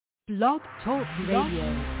Blog Talk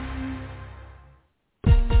Radio.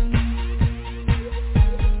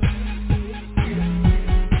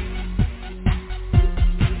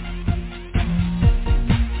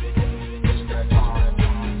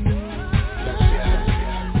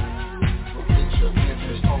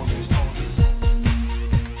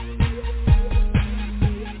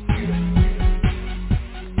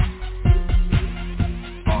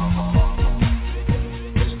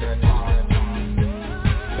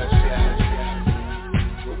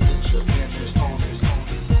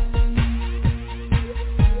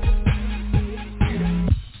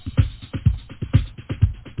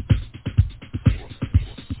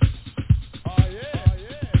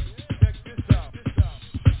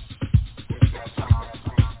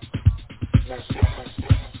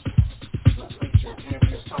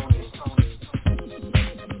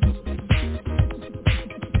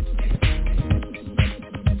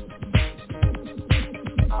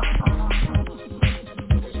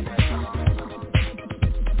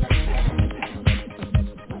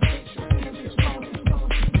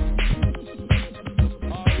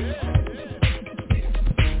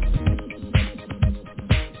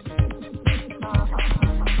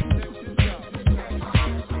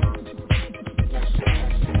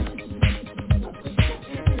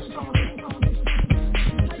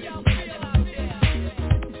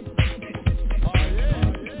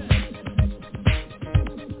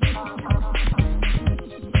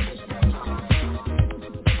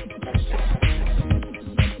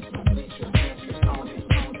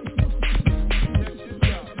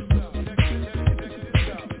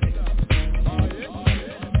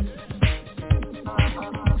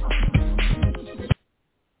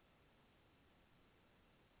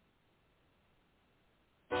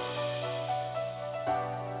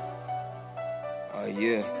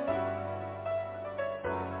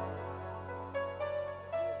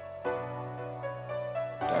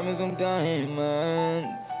 Diamonds on diamonds.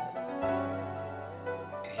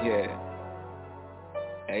 Yeah.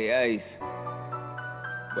 Hey, Ace.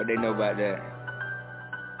 What they know about that?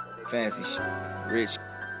 Fancy shit. Rich.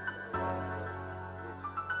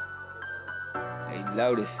 Hey,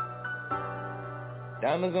 Lotus.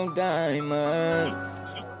 Diamonds on diamonds.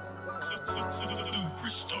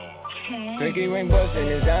 Pinky ring bustin',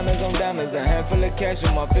 his diamonds on diamonds. A handful of cash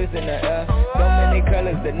with my fist in the air. So many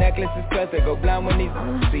colors, the necklace is cut. They go blind when these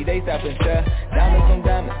see, they stop and stare. Diamonds on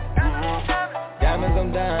diamonds. Diamonds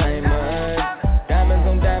on diamonds. Diamonds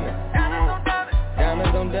on diamonds.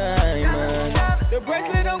 Diamonds on diamonds. The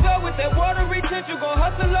bracelet don't go with that water retention. You gon'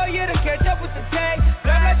 hustle all year to catch up with the tag.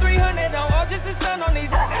 Drive like 300 on all just the sun on these.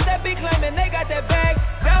 Got that big claiming they got that bag.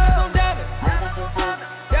 Diamonds on diamonds.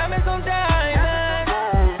 Diamonds on diamonds.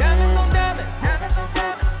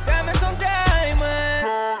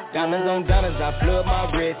 Diamonds on diamonds, I flood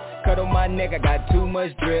my wrist. Cut on my neck, I got too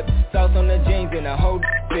much drip. Sauce on the jeans and the whole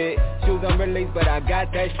fit. Shoes unreleased, but I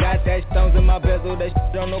got that. Stones in my bezel, that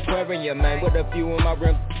shit on no quiver in your man. With a few in my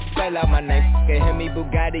rim, spell out my name. Can hear me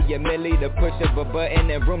Bugatti, a Millie, the push of a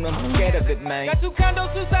button and room, I'm scared of it, man. Got two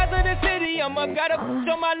condos, two sides of the city. I'm up, got a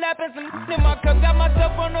on my lap and some in my cup. Got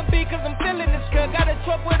myself on the beat cause I'm feeling this cut. Got a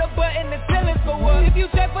truck with a button that's selling for what? If you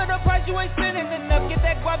check for the price, you ain't spending enough. Get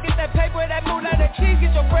that guap, get that paper, that moolah, that cheese.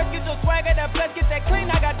 Get your breath, get your swagger, that flesh, get that clean.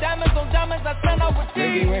 I got diamonds on diamonds, I stand out with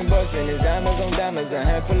cheese. Pinky ring bustin', his diamonds on diamonds. A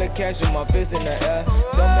handful of cash with my fist in the air.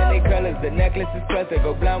 So many colors, the necklace is cut. They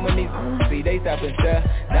go blind when these see, they stop and stare.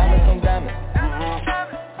 Diamonds on diamonds.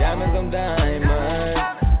 Diamonds on diamonds.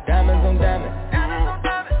 Diamonds on diamonds.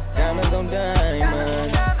 Diamonds on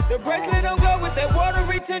diamonds. The bracelet don't go with that water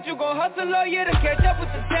retention. You gon' hustle all year to catch up with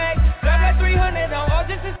the tag. Drive like 300 on all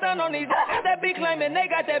just to stun on these. Got that big claiming they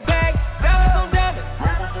got that bag. Diamonds on diamonds.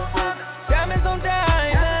 Diamonds on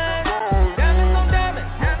diamonds. Diamonds on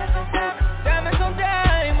diamonds. Diamonds on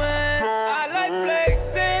diamonds. I like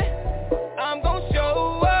flexing. I'm gon'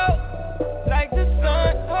 show up like the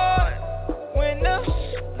sun hard when the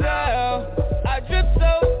loud. I drip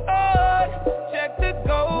so hard. Check the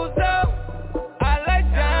goals out. I like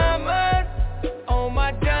diamonds on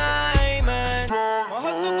my diamonds. My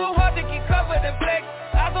hustle go hard to keep covered and flex.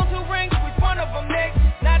 Eyes on two rings, which one of them next?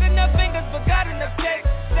 Not enough fingers, but got enough checks.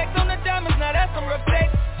 Flex on the diamonds, now that's some reflex.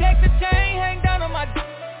 Check the chain, hang down on my d.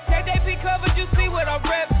 Take that P covered, you see what I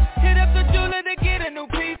rep. Hit up the jeweler to get a new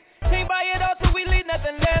piece. Can't buy it all till we leave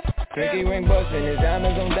nothing left. Pinky ring bustin', his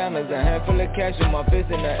diamonds on diamonds. A handful of cash with my fist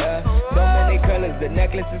in the air. So many colors, the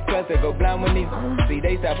necklace is cut. They go blind when these see,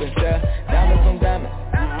 they stop and stare. Diamonds on diamonds.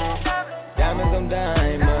 Diamonds on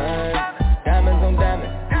diamonds. Diamonds on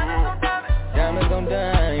diamonds. Diamonds on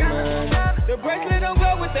diamonds. The bracelet don't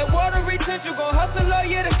go with that water retention. You gon' hustle all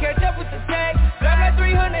year to catch up with the tag. Drive like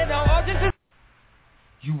 300 on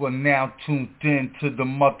You are now tuned in to the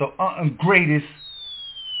mother greatest.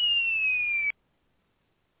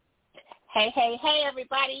 Hey,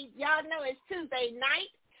 everybody. Y'all know it's Tuesday night.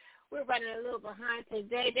 We're running a little behind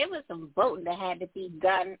today. There was some voting that had to be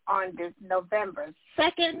done on this November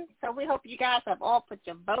 2nd, so we hope you guys have all put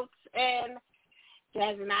your votes in.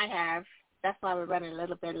 Jazz and I have. That's why we're running a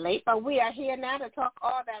little bit late. But we are here now to talk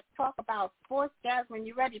about sports. Jazz, when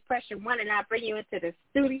you're ready, press your one, and I'll bring you into the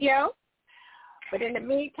studio. But in the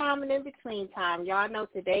meantime and in between time, y'all know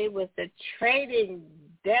today was the trading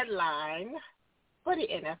deadline for the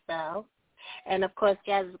NFL. And, of course,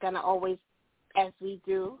 Jazz is going to always, as we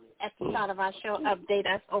do at the start of our show, update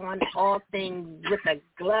us on all things with the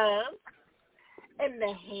gloves and the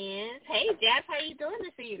hands. Hey, Jazz, how you doing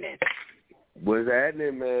this evening? What's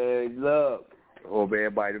happening, man? Love. Hope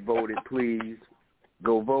everybody voted, please.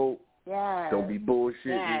 Go vote. Yes. Don't be bullshitting.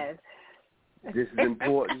 Yes. This is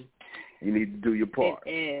important. You need to do your part.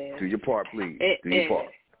 It is. Do your part, please. It do your is. part.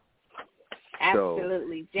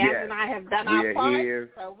 Absolutely. Jazz and I have done our part,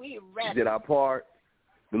 here. so we're ready. Did our part.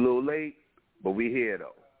 A little late, but we here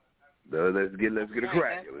though. Let's get it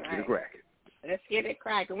cracking. Let's get it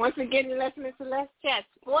cracking. Once again, you're listening to Let's Chat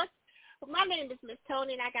Sports. My name is Miss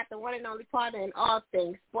Tony, and I got the one and only partner in all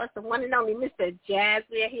things sports, the one and only Mr. Jazz.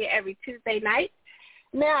 We are here every Tuesday night,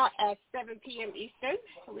 now at 7 p.m. Eastern.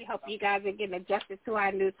 We hope you guys are getting adjusted to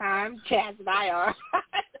our new time. Jazz and I are.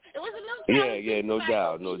 It was a little challenging. Yeah, no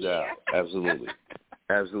doubt. Absolutely.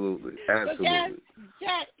 Jazz,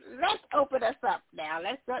 let's open us up now.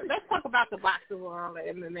 Let's talk about the boxing world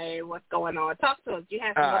and MMA, what's going on. Talk to us. You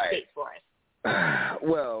have some updates for us.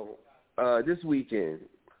 Well, this weekend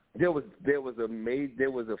there was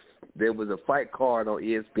a fight card on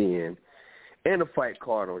ESPN and a fight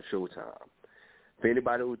card on Showtime. For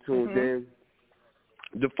anybody who tuned in,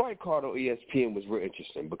 the fight card on ESPN was real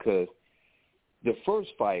interesting because the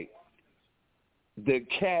first fight, the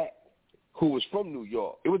cat who was from New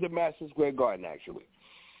York, it was at Madison Square Garden actually.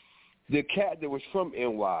 The cat that was from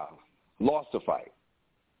NY lost the fight.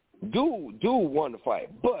 Dude won the fight,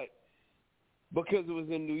 but because it was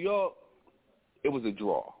in New York, it was a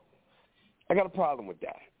draw. I got a problem with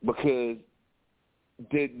that because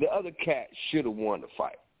the other cat should have won the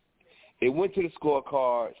fight. It went to the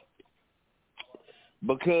scorecards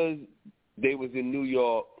because they was in New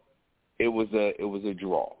York. It was a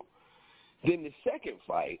draw. Then the second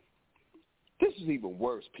fight, this is even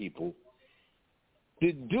worse, people.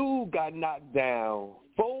 The dude got knocked down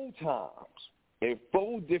 4 times in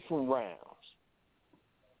 4 different rounds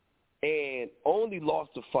and only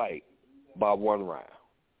lost the fight by 1 round.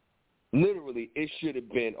 Literally, it should have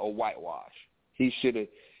been a whitewash. He should have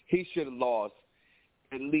lost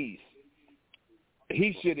at least.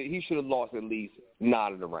 He should have lost at least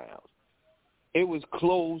 9 of the rounds. It was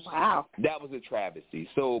close. Wow. That was a travesty.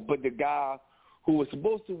 So, but the guy who was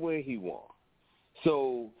supposed to win, he won.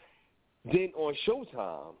 So then on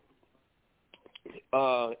Showtime,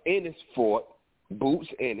 Ennis fought, Boots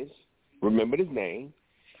Ennis, remember his name.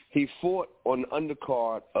 He fought on the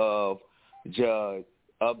undercard of the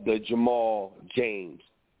Jamal James.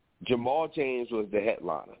 Jamal James was the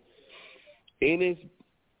headliner.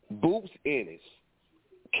 Boots Ennis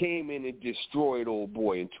came in and destroyed old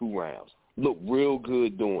boy in 2 rounds. Looked real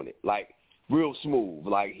good doing it, like real smooth.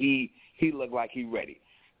 Like he looked like he ready.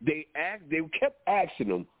 They kept asking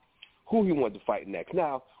him who he wanted to fight next.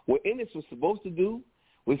 Now, what Ennis was supposed to do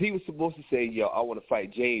was he was supposed to say, "Yo, I want to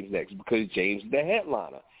fight James next because James is the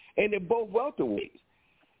headliner," and they're both welterweights.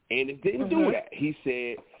 Ennis didn't do that. He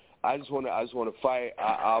said, "I just want to fight.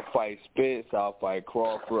 I'll fight Spence. I'll fight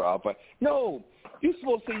Crawford. I'll fight." No, you're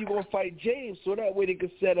supposed to say you're gonna fight James so that way they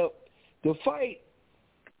could set up the fight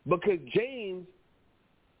because James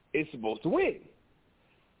is supposed to win.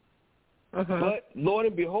 But Lord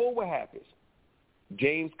and behold, what happens?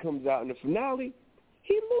 James comes out in the finale.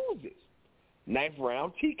 He loses. 9th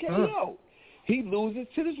round TKO. He loses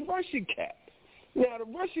to this Russian cat. Now, the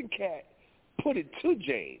Russian cat put it to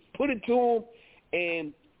him,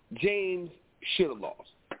 and James should have lost,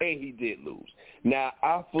 and he did lose. Now,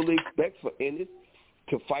 I fully expect for Ennis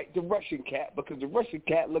to fight the Russian cat because the Russian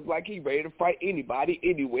cat looked like he ready to fight anybody,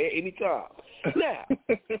 anywhere, anytime. Now,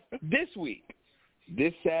 this week,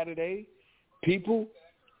 this Saturday, people,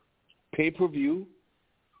 pay-per-view,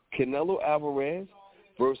 Canelo Alvarez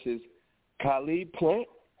versus Khalid Plant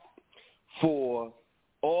for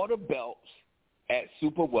all the belts at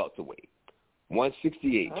super welterweight,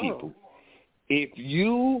 168 people. If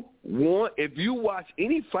you watch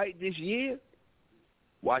any fight this year,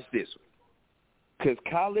 watch this one. Because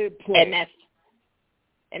Khalid Plant.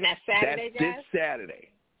 And that's Saturday, that's guys?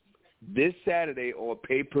 This Saturday on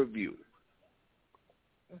pay-per-view.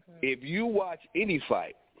 if you watch any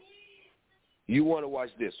fight, you want to watch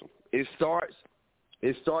this one. It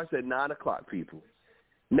starts at 9 o'clock, people.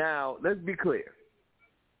 Now, let's be clear.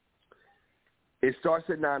 It starts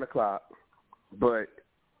at 9 o'clock, but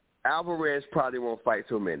Alvarez probably won't fight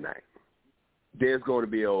till midnight. There's going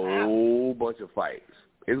to be a whole bunch of fights.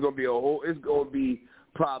 It's going to be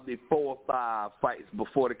probably 4 or 5 fights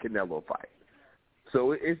before the Canelo fight.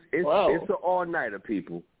 So it's an all-nighter,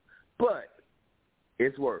 people. But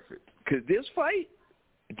it's worth it. Because this fight,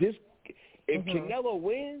 if Canelo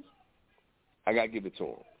wins, I got to give it to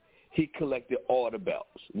him. He collected all the belts.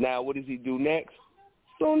 Now, what does he do next?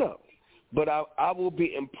 Don't know. But I will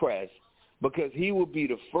be impressed because he will be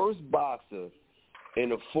the first boxer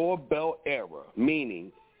in a 4-belt era,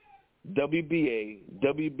 meaning WBA,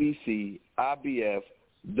 WBC, IBF,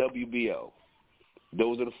 WBO.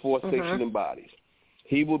 Those are the 4 sanctioning bodies.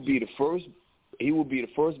 He will be the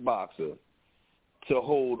first boxer to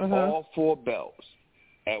hold all 4 belts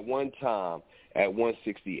at one time at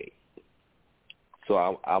 168.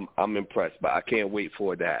 So I'm impressed, but I can't wait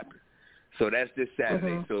for it to happen. So that's this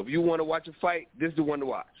Saturday. So if you want to watch a fight, this is the one to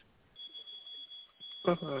watch.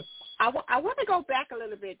 I want to go back a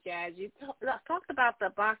little bit, Jazz. You talked about the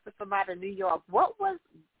boxer from out of New York. What was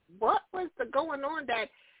the going on that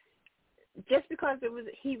just because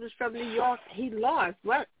he was from New York, he lost?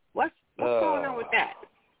 What's going on with that?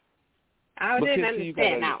 I didn't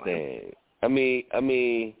understand that one. I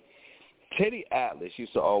mean, Teddy Atlas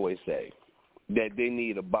used to always say that they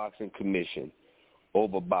need a boxing commission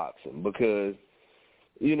over boxing because,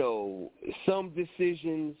 you know, some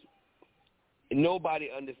decisions, nobody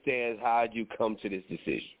understands how you come to this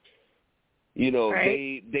decision. You know,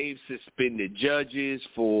 they've suspended judges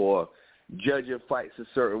for judging fights a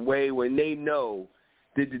certain way when they know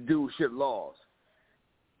that the dude should lost,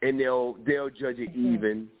 and they'll judge it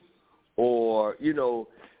even, or, you know,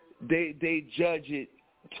 they judge it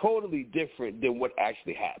totally different than what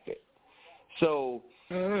actually happened. So,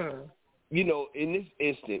 you know, in this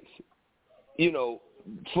instance, you know,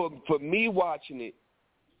 for me watching it,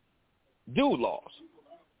 dude lost.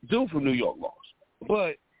 Dude from New York lost.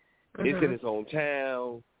 But it's in his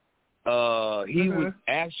hometown. He was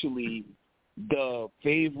actually the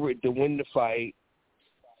favorite to win the fight.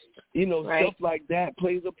 You know, stuff like that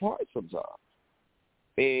plays a part sometimes.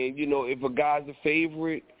 And, you know, if a guy's a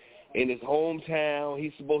favorite in his hometown,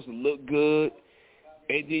 he's supposed to look good,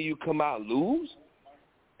 and then you come out and lose,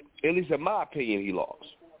 at least in my opinion, he lost.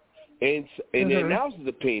 And the announcer's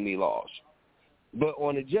opinion, he lost. But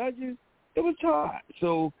on the judges, it was tied.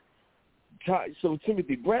 So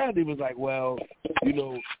Timothy Bradley was like, well, you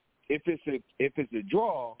know, if it's a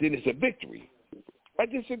draw, then it's a victory. I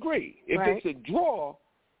disagree. If it's a draw,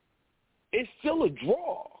 it's still a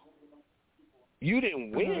draw. You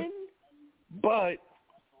didn't win, but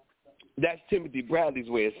that's Timothy Bradley's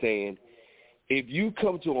way of saying if you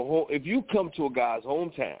come to a guy's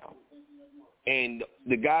hometown and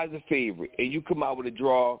the guy's a favorite and you come out with a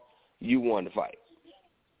draw, you won the fight.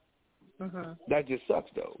 That just sucks,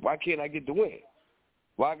 though. Why can't I get the win?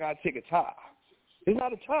 Why I gotta take a tie? It's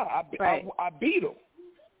not a tie. I beat him.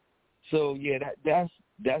 So yeah,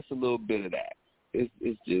 that's a little bit of that.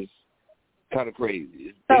 It's just kind of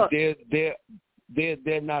crazy. So,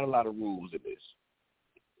 there are not a lot of rules in this.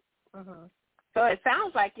 So it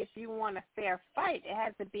sounds like if you want a fair fight, it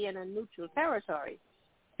has to be in a neutral territory,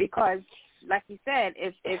 because, like you said,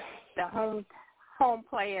 if the home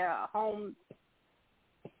player, home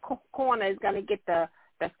corner is going to get the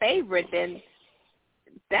favorite, then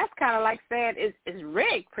that's kind of like saying it's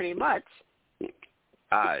rigged, pretty much.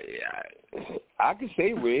 I could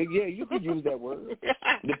say rigged. Yeah, you could use that word.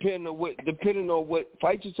 Depending on what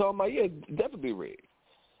fight you're talking about, yeah, definitely rigged.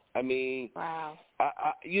 I mean, wow.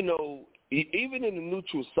 I you know, even in a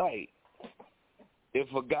neutral site,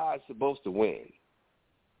 if a guy's supposed to win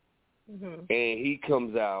and he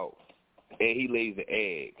comes out and he lays an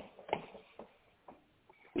egg,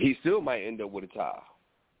 he still might end up with a tie.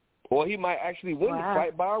 Or he might actually win the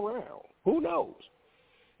fight by a round. Who knows?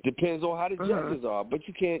 Depends on how the judges are. But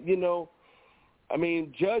you can't, you know, I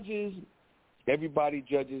mean, judges, everybody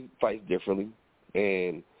judges fights differently.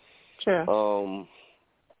 And,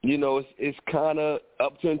 you know, it's kind of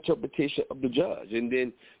up to interpretation of the judge. And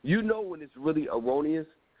then you know when it's really erroneous.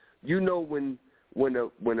 You know when a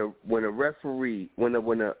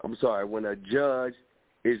judge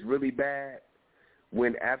is really bad.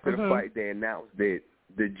 When after the fight they announce that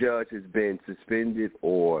the judge has been suspended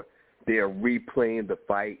or they're replaying the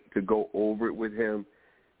fight to go over it with him,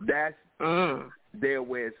 that's their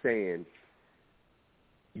way of saying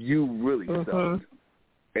you really sucked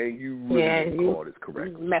and you really didn't call this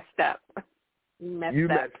correctly. Messed up. You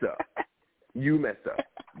messed up. You messed up.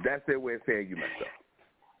 That's their way of saying you messed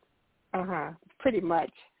up. Pretty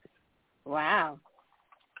much. Wow.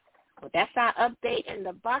 Well, that's our update in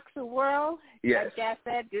the boxing world. Yes. Like Jazz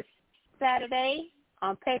said, this Saturday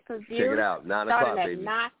on pay-per-view. Check it out. 9 o'clock, starting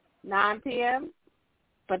at 9 p.m.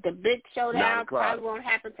 But the big showdown probably won't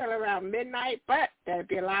happen till around midnight, but there'll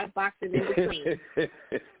be a lot of boxing in between.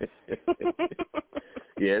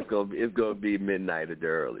 Yeah, it's gonna be midnight at the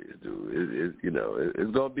earliest, dude.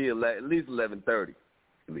 It's gonna be at least 11:30,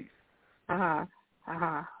 at least. All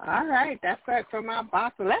right, that's it for my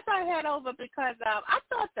boxing. Let's head over because I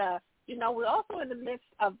thought we're also in the midst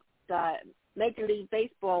of the Major League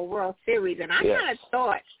Baseball World Series, and I kind of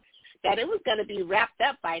thought that it was going to be wrapped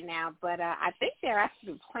up by now, but I think they're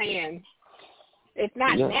actually playing, if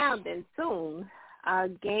not now, then soon,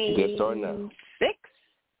 Game 6.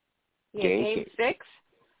 Yeah, Game 6.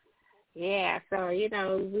 Yeah, so,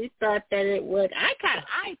 we thought that it would.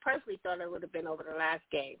 I personally thought it would have been over the last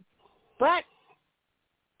game. But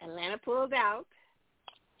Atlanta pulled out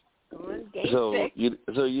on Game 6.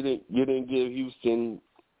 So you didn't give Houston,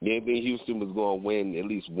 you didn't think Houston was going to win at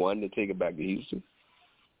least one to take it back to Houston?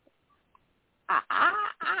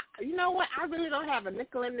 You know what? I really don't have a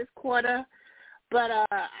nickel in this quarter, but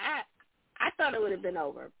I thought it would have been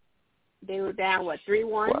over. They were down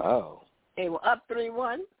 3-1. Wow. They were up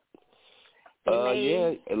 3-1.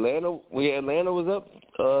 Atlanta was up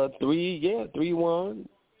 3-1.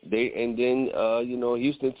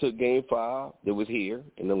 Houston took Game 5. That was here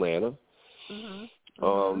in Atlanta.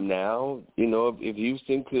 Now, if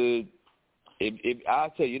Houston could, if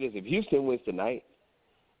I'll tell you this, if Houston wins tonight,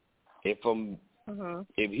 if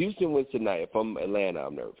Houston wins tonight, if I'm Atlanta,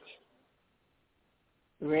 I'm nervous.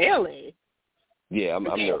 Really? Yeah, I'm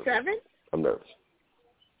nervous. 7? I'm nervous.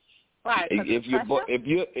 Why?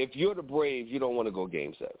 If you're the Braves, you don't want to go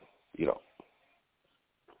Game 7. You don't.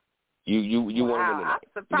 You want to win tonight.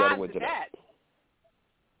 You got to win tonight.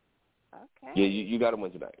 Okay. Yeah, you got to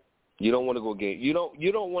win tonight. You don't want to go game. You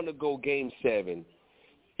don't want to go Game 7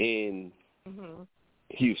 in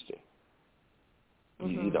Houston.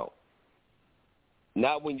 You don't.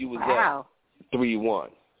 Not when you was up 3-1,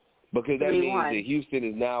 because that means that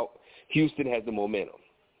Houston has the momentum.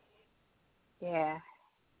 Yeah.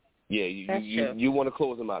 Yeah, you want to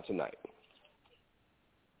close them out tonight.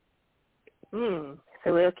 So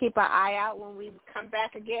we'll keep our eye out when we come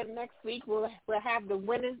back again next week. We'll have the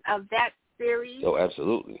winners of that series. Oh,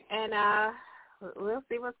 absolutely. And we'll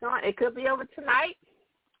see what's going on. It could be over tonight.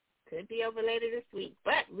 Could be over later this week.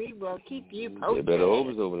 But we will keep you posted. Better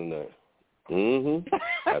over's over tonight.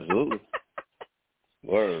 Absolutely.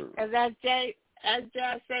 Word. As Jay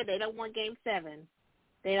said, they don't want Game 7.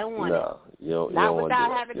 They don't want it. Not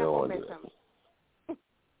without having the momentum.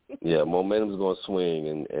 Yeah, momentum's going to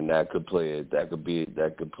swing, and that could play a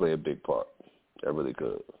big part. That really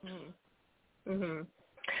could.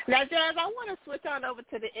 Now, Jazz, I want to switch on over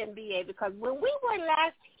to the NBA because when we were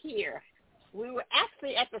last here, we were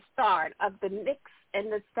actually at the start of the Knicks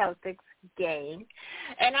and the Celtics game,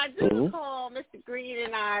 and I do recall Mr. Green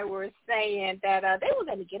and I were saying that they were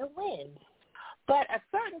going to get a win. But a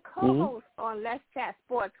certain co-host on Let's Chat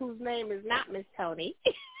Sports, whose name is not Miss Tony.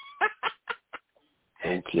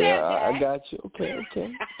 Okay, I got you. Okay.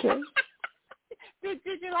 Did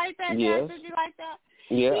you like that? Yes. Did you like that?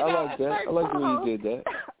 Yeah, I like that. I like the way you did that.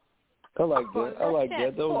 I like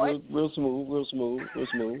that. That was real smooth. I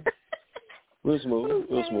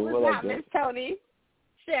like that. Miss Tony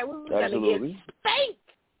said we were going to get spanked.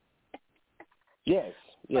 Yes.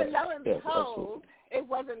 But lo and behold, it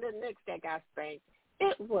wasn't the Knicks that got spanked.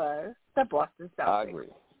 It was the Boston Celtics. I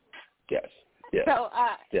agree. Yes. So,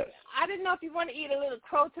 yes. I didn't know if you want to eat a little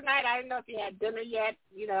crow tonight. I didn't know if you had dinner yet.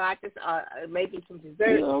 I just maybe some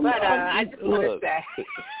dessert. I just want to say.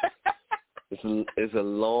 It's a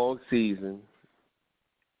long season.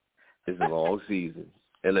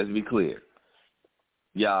 And let's be clear.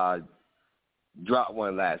 Y'all dropped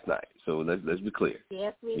one last night. So let's be clear.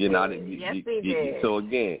 Yes, we did. We did. So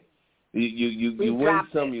again, you win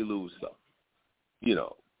some, you lose some.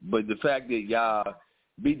 But the fact that y'all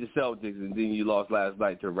beat the Celtics and then you lost last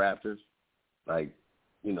night to Raptors,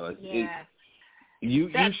 you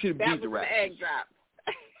should beat the Raptors. An egg drop.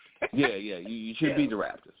 You should beat the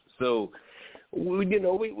Raptors. So,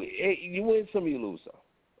 you win some, you lose some.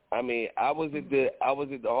 I mean, I was at the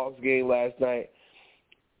Hawks game last night.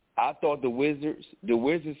 I thought the Wizards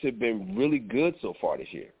have been really good so far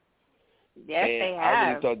this year. Yes, they have. I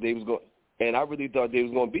really thought they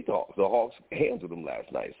was going to beat the Hawks. The Hawks handled them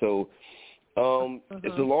last night. So,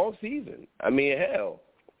 it's a long season. I mean, hell,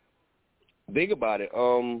 think about it.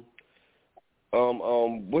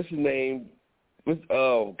 What's his name?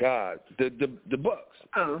 Oh God, the Bucks.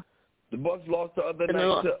 Oh. The Bucks lost the other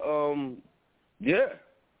night to yeah,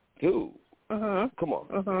 dude. Come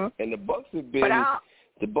on. And the Bucks have been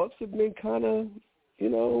kind of, you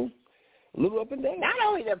know, a little up and down. Not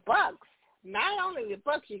only the Bucks,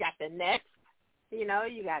 you got the Nets. You know,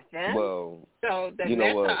 you got them. Well, so the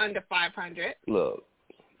Nets are under 500. Look,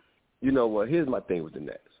 you know what? Here's my thing with the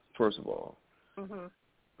Nets. First of all, I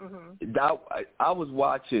was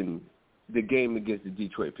watching the game against the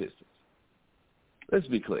Detroit Pistons. Let's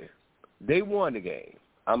be clear. They won the game.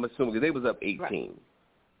 I'm assuming because they was up 18. Right.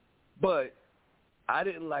 But I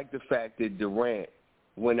didn't like the fact that Durant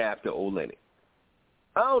went after Olynyk.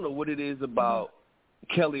 I don't know what it is about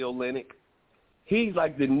Kelly Olynyk. He's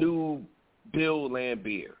like the new Bill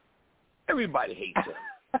Laimbeer. Everybody hates him.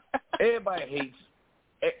 Everybody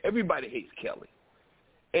hates Kelly.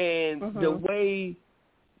 And the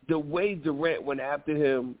way Durant went after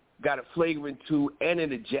him, got a flagrant 2 and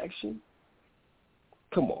an ejection.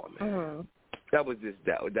 Come on, man. That was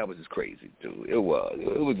just crazy, dude. It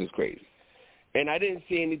was just crazy. And I didn't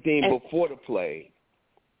see anything before the play.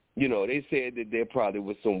 You know, they said that there probably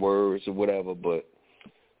was some words or whatever, but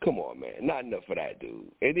come on, man. Not enough for that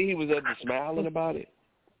dude. And then he was up there smiling about it.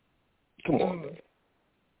 Come on, man.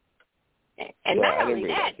 And not only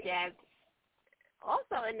that, Jazz,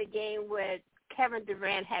 also in the game where Kevin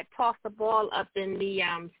Durant had tossed the ball up in the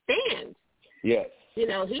stands. Yes. You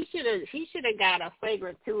know, he should have got a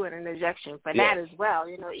flagrant 2 and an ejection for that as well.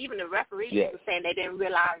 You know, even the referees were saying they didn't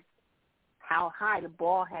realize how high the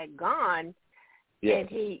ball had gone. And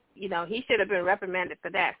he should have been reprimanded for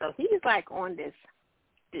that. So he's like on this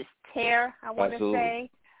tear, I want to say.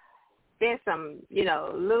 There's some, you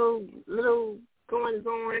know, little goings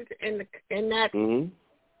on in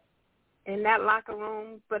that locker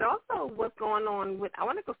room, but also what's going on with. I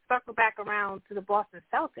want to circle back around to the Boston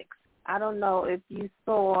Celtics. I don't know if you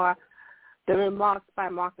saw the remarks by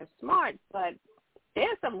Marcus Smart, but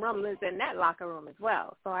there's some rumblings in that locker room as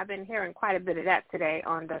well. So I've been hearing quite a bit of that today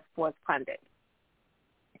on the Sports Pundit.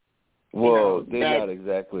 Well, they're not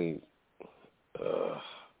exactly.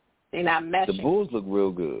 They're not meshing. The Bulls look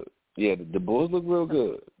real good. Yeah, the Bulls look real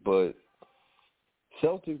good, but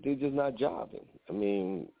Celtics, they're just not jobbing. I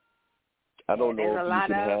mean, I don't know if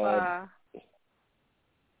you can have.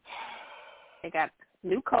 They got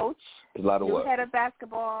new coach, a lot of new what? Head of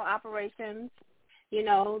basketball operations. You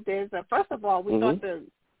know, first of all, we thought the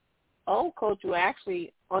old coach was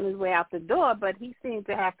actually on his way out the door, but he seemed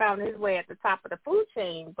to have found his way at the top of the food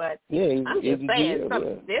chain. But I'm just saying,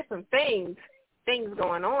 there's some things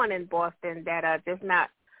going on in Boston that are just not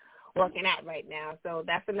working out right now. So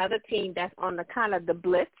that's another team that's on the kind of the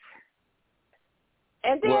blitz.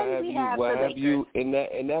 And then we have the Lakers. In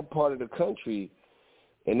that part of the country?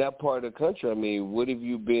 In that part of the country, I mean, what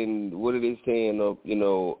are they saying up, you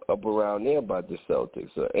know, up around there about the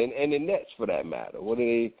Celtics and the Nets for that matter? What are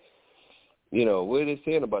they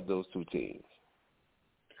saying about those two teams?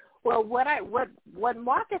 Well, what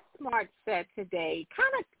Marcus Smart said today,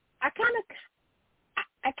 I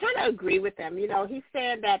kind of agree with him. You know, he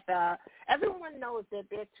said that everyone knows that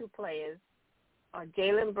their two players are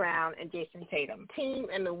Jaylen Brown and Jason Tatum. Team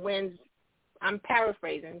and the wins. I'm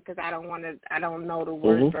paraphrasing because I don't know the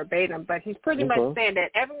words verbatim, but he's pretty much saying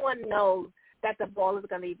that everyone knows that the ball is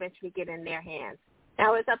going to eventually get in their hands.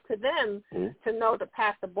 Now it's up to them to know to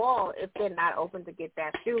pass the ball if they're not open to get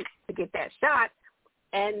that shot.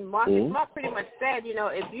 And Marcus Smart pretty much said, you know,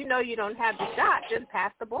 if you know you don't have the shot, then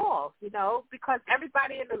pass the ball, you know, because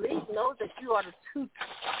everybody in the league knows that you are the two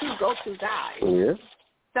go-to guys. Yeah.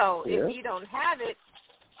 So if you don't have it,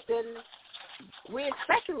 then we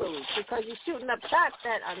expect to lose because you're shooting up shots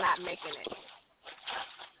that are not making it.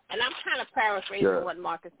 And I'm kind of paraphrasing what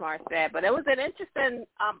Marcus Smart said, but it was an interesting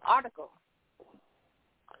article.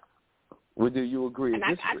 Well, do you agree? And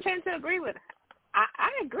I tend to agree with it.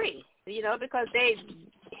 I agree, you know, because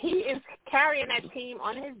he is carrying that team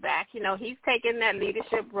on his back. You know, he's taking that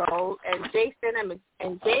leadership role, and Jason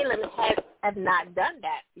and Jaylen have not done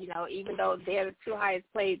that, you know, even though they're the two highest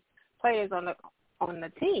paid players on the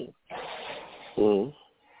team.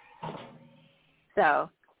 So.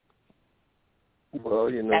 Well,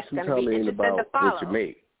 you know, sometimes it ain't about what you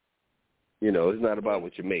make. You know, it's not about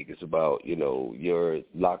what you make. It's about, you know, your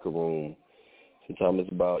locker room. Sometimes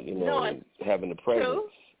it's about, you know, having the presence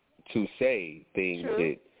to say things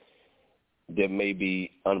that may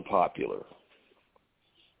be unpopular.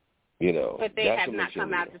 You know. But they have not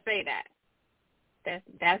come out to say that.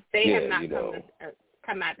 They have not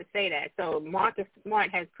come out to say that. So Marcus Smart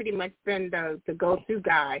has pretty much been the go-to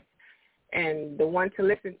guy and the one to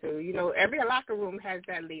listen to. You know, every locker room has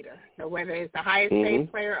that leader, so whether it's the highest paid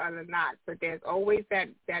player or not, but there's always that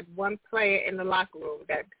one player in the locker room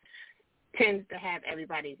that tends to have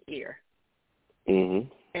everybody's ear. Mm-hmm.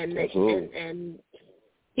 And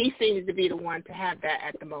he seems to be the one to have that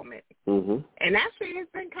at the moment. Mm-hmm. And actually, it's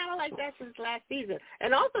been kind of like that since last season.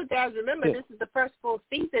 And also, Jazz, remember, this is the first full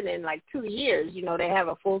season in like 2 years. You know, they have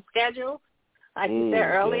a full schedule. Like you said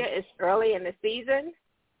earlier, it's early in the season.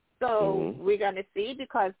 So we're going to see,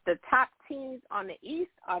 because the top teams on the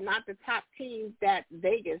East are not the top teams that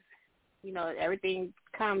Vegas, you know, everything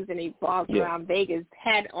comes and evolves around Vegas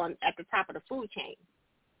head on at the top of the food chain.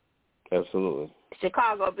 Absolutely.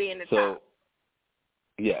 Chicago being the top.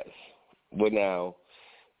 Yes. Well, now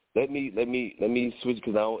let me switch,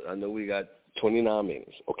 because I know we got 29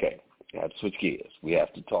 minutes. Okay, I have to switch gears. We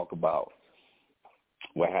have to talk about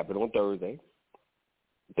what happened on Thursday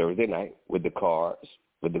night with the Cards,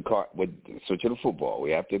 with switch to the football.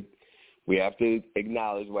 We have to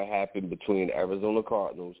acknowledge what happened between the Arizona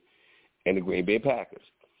Cardinals and the Green Bay Packers.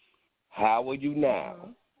 How are you now?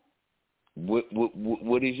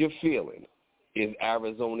 What is your feeling? Is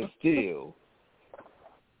Arizona still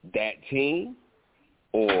that team,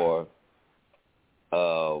 or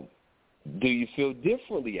do you feel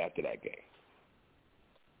differently after that game?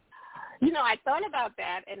 You know, I thought about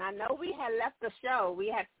that, and I know we had left the show. We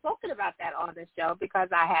had spoken about that on the show, because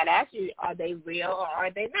I had asked you, are they real or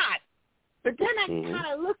are they not? But then I kind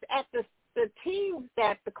of looked at the teams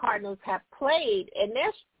that the Cardinals have played, and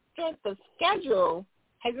their strength of schedule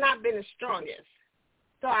has not been the strongest.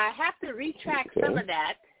 So I have to retract some of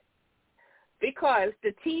that, because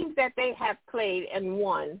the teams that they have played and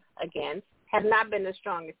won against have not been the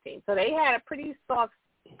strongest team. So they had a pretty soft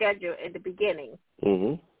schedule in the beginning.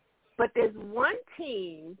 Mm-hmm. But there's one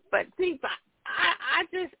team, I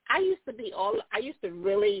used to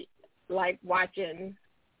really like watching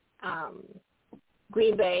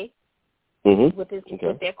Green Bay with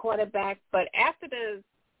their quarterback. But after the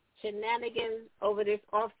shenanigans over this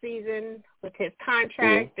off season with his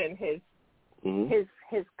contract and his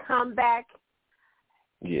comeback,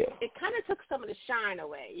 it kind of took some of the shine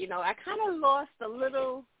away. You know, I kind of lost a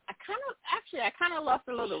little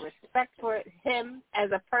respect for him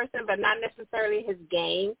as a person, but not necessarily his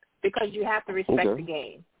game, because you have to respect the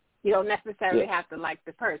game. You don't necessarily have to like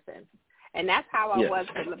the person. And that's how I was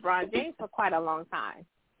with LeBron James for quite a long time.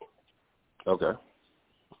 Okay.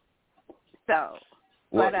 So,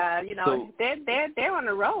 they're on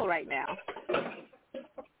the roll right now.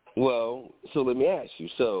 Well, so let me ask you.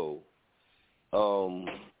 So,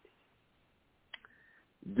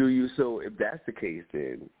 if that's the case,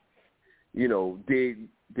 then, you know, did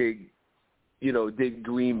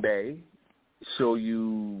Green Bay show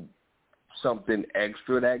you something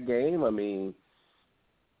extra that game? I mean,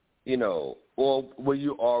 you know, or were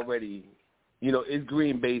you already, you know, is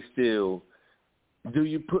Green Bay still, do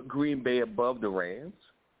you put Green Bay above the Rams?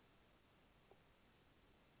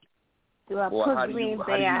 Or how do you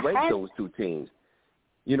rank those two teams?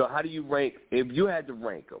 You know, how do you rank, if you had to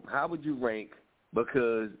rank them, how would you rank,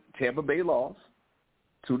 because Tampa Bay lost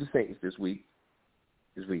to the Saints this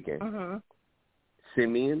weekend. Mm-hmm.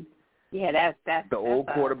 Simeon, that's the old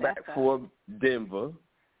quarterback for Denver,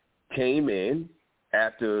 came in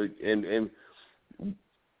after, and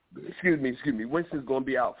excuse me, Winston's going to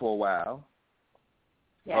be out for a while.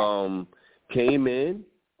 Yeah. Came in,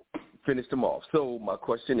 finished them off. So my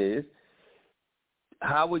question is,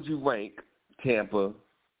 how would you rank Tampa,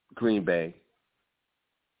 Green Bay,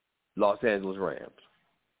 Los Angeles Rams?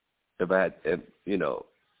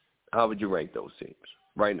 How would you rank those teams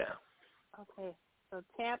right now? Okay, so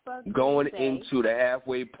Tampa, going Green Bay, into the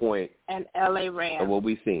halfway point, and LA Rams. Of what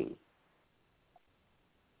we've seen.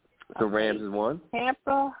 The Rams is one.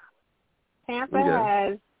 Tampa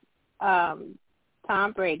has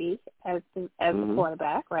Tom Brady as the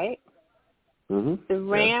quarterback, right? Mm-hmm. The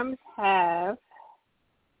Rams have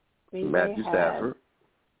Matthew Stafford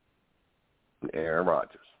and Aaron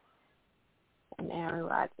Rodgers.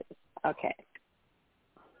 Okay.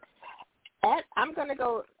 I'm going to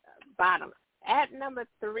go bottom. At number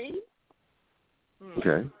 3.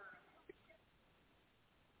 Okay.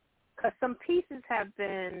 Because some pieces have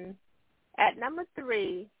been, at number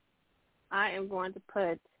 3, I am going to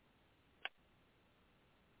put,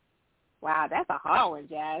 wow, that's a hard one,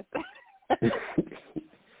 Jazz.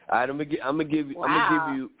 All right, I'm gonna give you.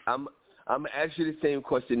 I'm gonna ask you the same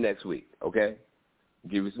question next week. Okay,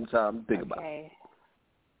 give you some time to think about it.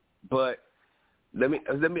 But let me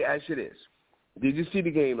ask you this: did you see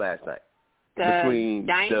the game last night between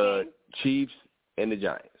the Chiefs and the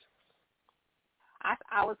Giants?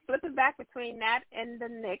 I was flipping back between that and the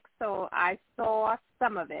Knicks, so I saw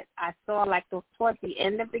some of it. I saw like towards the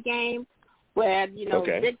end of the game where,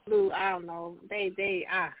 Big Blue, I don't know,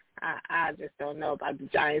 I just don't know about the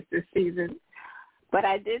Giants this season. But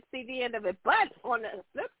I did see the end of it. But on the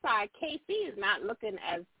flip side, KC is not looking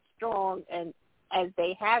as strong as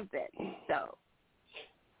they have been. So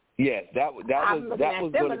yes, that was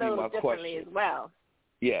going to be my question as well.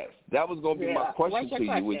 Yes, that was going to be my question to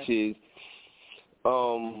you, which is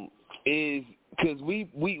because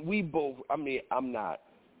we both. I mean, I'm not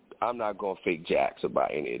going to fake jacks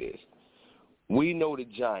about any of this. We know the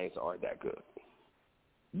Giants aren't that good,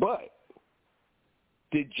 but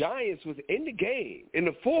the Giants was in the game in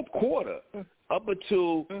the fourth quarter up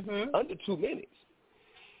until under 2 minutes.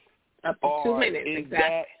 Up to 2 minutes,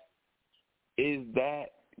 exactly. Is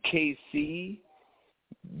that KC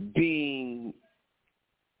being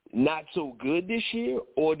not so good this year,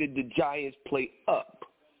 or did the Giants play up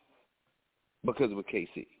because of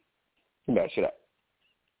KC? Match it up.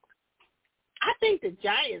 I think the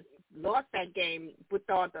Giants lost that game with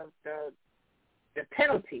all the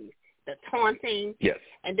penalties, the taunting, yes,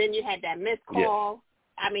 and then you had that missed call. Yes.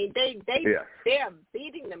 I mean, they're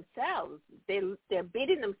beating themselves. They're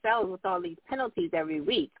beating themselves with all these penalties every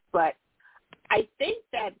week. But I think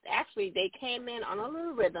that actually they came in on a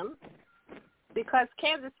little rhythm because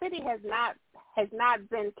Kansas City has not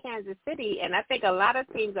been Kansas City, and I think a lot of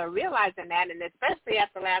teams are realizing that, and especially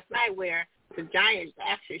after last night where the Giants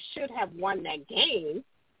actually should have won that game,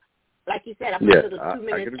 like you said, up until the 2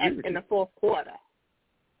 minutes in the fourth quarter.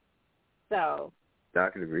 So I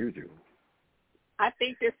can agree with you. I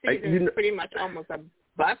think this season is pretty much almost a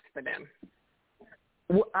bust for them.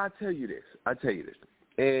 Well, I'll tell you this.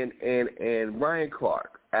 And Ryan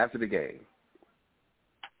Clark, after the game,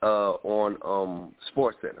 on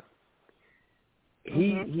SportsCenter,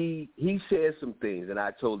 he said some things, and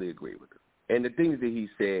I totally agree with him. And the things that he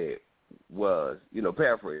said was,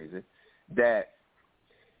 paraphrasing, that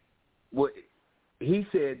what he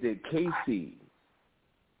said that KC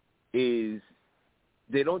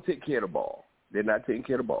they don't take care of the ball. They're not taking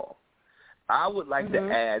care of the ball. I would like to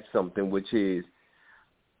add something, which is,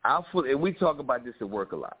 and we talk about this at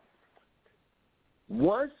work a lot.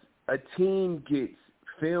 Once a team gets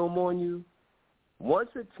film on you,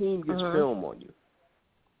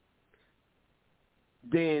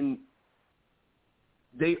 then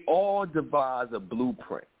they all devise a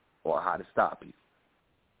blueprint on how to stop you.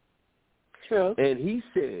 True. And he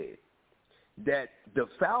said that the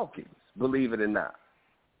Falcons, believe it or not,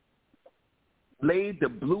 laid the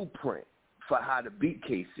blueprint for how to beat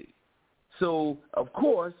KC. So, of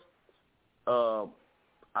course, Islam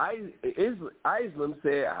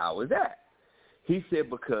said, how is that? He said,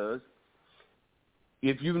 because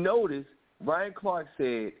if you notice, Ryan Clark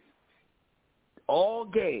said all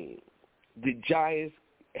game the Giants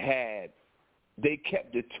they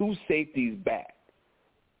kept the two safeties back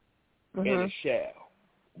in a shell.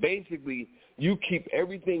 Basically, you keep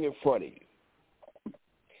everything in front of you.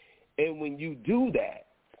 And when you do that,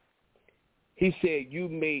 he said you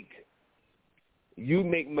make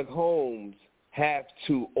Mahomes have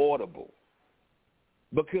to audible.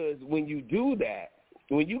 Because when you do that,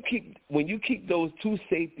 when you keep those two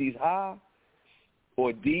safeties high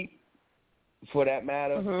or deep, for that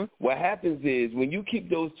matter, what happens is when you keep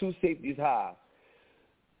those two safeties high,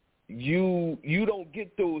 you don't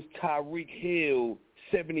get those Tyreek Hill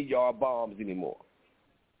 70-yard bombs anymore.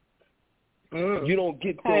 You don't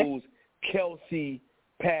get those Kelsey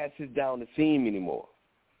passes down the seam anymore.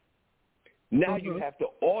 Now you have to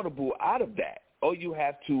audible out of that, or you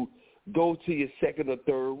have to go to your second or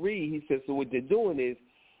third read. He says, so what they're doing is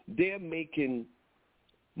they're making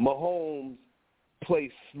Mahomes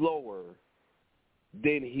play slower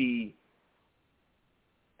than he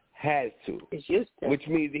has to, which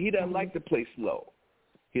means that he doesn't like to play slow.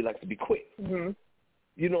 He likes to be quick.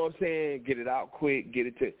 You know what I'm saying? Get it out quick, get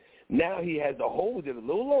it to – now he has to hold it a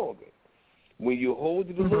little longer. When you hold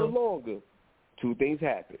it a little longer, two things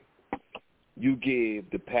happen. You give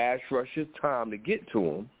the pass rushers time to get to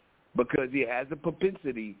him because he has a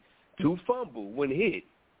propensity to fumble when hit.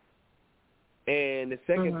 And the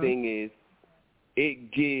second thing is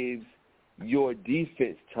it gives your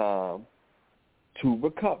defense time to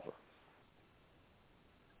recover.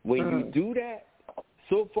 When you do that,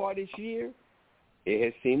 so far this year, it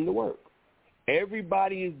has seemed to work.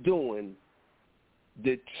 Everybody is doing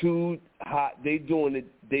the two high. They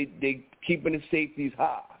keeping the safeties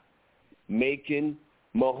high, making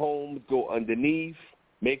Mahomes go underneath,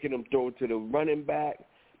 making them throw to the running back,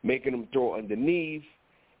 making them throw underneath,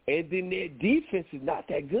 and then their defense is not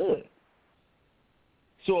that good.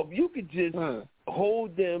 So if you could just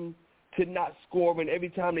hold them to not scoring every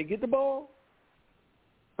time they get the ball,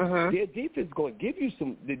 their defense is going to give you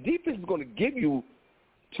the defense is going to give you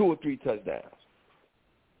 2 or 3 touchdowns.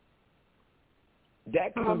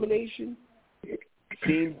 That combination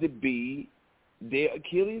seems to be their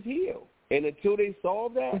Achilles heel. And until they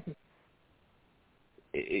solve that,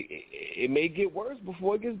 it may get worse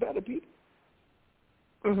before it gets better, people.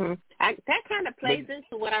 That kind of plays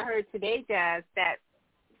into what I heard today, Jazz, that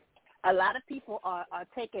a lot of people are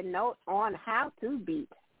taking note on how to beat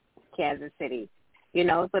Kansas City,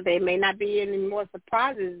 so they may not be any more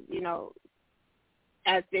surprises,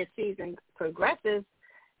 as their season progresses,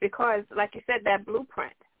 because, like you said, that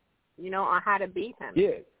blueprint, on how to beat them.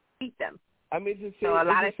 Yeah. Beat them. I mean, it's the so a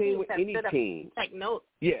lot of same teams with have any stood up team. Take notes.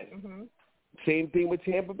 Yes. Same thing with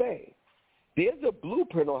Tampa Bay. There's a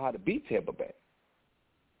blueprint on how to beat Tampa Bay.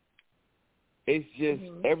 It's just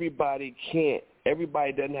everybody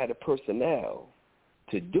doesn't have the personnel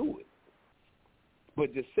to do it.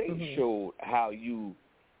 But the Saints showed how you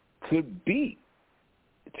could beat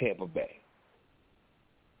Tampa Bay.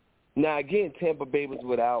 Now, again, Tampa Bay was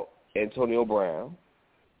without Antonio Brown.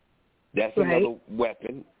 That's another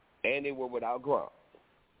weapon. And they were without Gronk.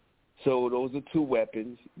 So those are 2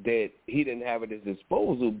 weapons that he didn't have at his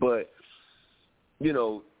disposal. But,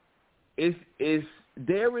 there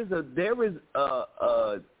is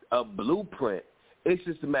a blueprint. It's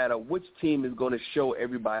just a matter of which team is going to show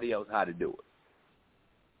everybody else how to do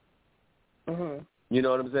it. You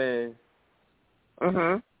know what I'm saying?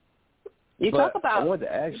 You talk about. I wanted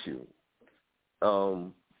to ask you.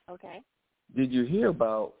 Did you hear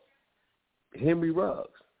about Henry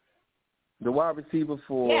Ruggs, the wide receiver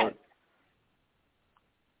for? Yes.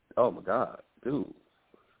 Oh my God, dude.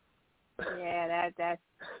 Yeah,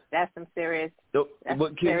 that's some serious. But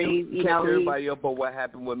can you catch everybody up on what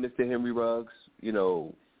happened with Mr. Henry Ruggs?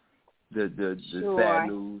 The sad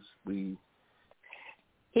news.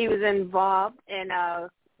 He was involved in a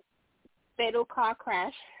fatal car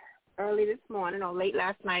crash early this morning or late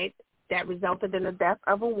last night that resulted in the death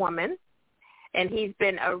of a woman, and he's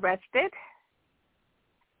been arrested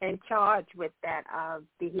and charged with that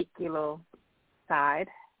vehicular side.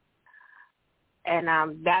 And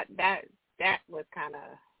that was kind of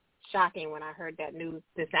shocking when I heard that news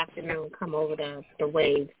this afternoon come over the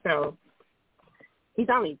waves. So he's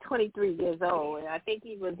only 23 years old, and I think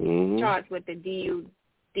he was charged with the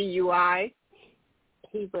DUI.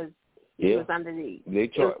 He was under the. They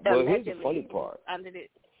charged. Well, here's the funny part. Under the.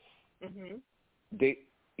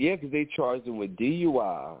 Because they charged him with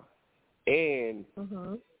DUI and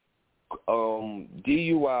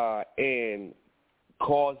DUI and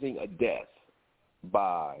causing a death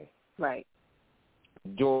by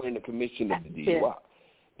during the commission of the DUI.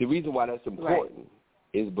 The reason why that's important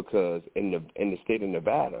is because in the state of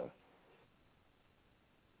Nevada,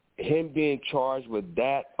 him being charged with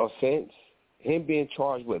that offense,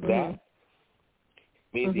 that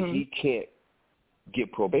means that he can't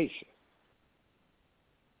get probation.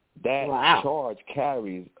 That charge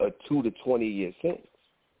carries a 2 to 20 year sentence.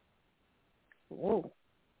 Whoa.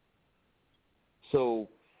 So,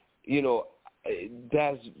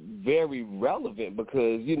 that's very relevant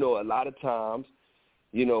because, a lot of times,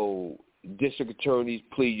 district attorneys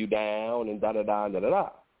plea you down and da-da-da,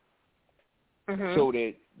 da-da-da. So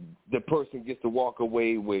that the person gets to walk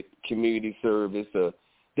away with community service.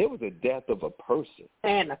 There was a death of a person.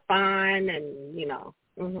 And a fine and, Yeah.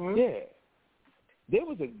 There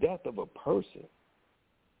was a death of a person.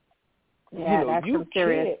 Yeah, that's some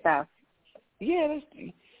serious stuff. Yeah,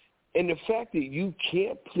 and the fact that you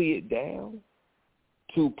can't plea it down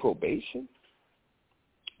to probation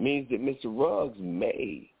means that Mr. Ruggs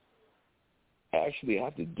may actually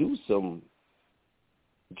have to do some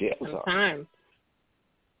jail time.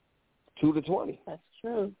 2 to 20. That's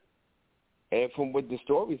true. And from what the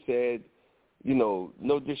story said, no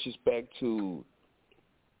disrespect to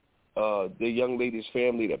the young lady's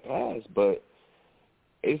family that passed, but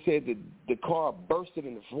it said that the car bursted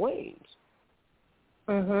into flames.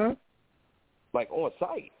 Like on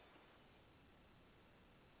site.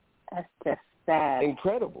 That's just sad.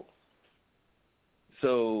 Incredible.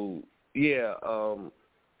 So, yeah, some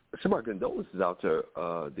of my condolences out to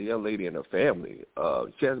the young lady and her family.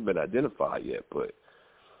 She hasn't been identified yet, but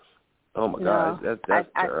oh my gosh, that's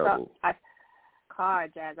terrible. Car,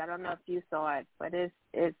 Jazz. I don't know if you saw it, but it's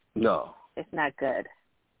no, it's not good.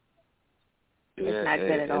 It's not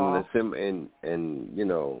good at all. And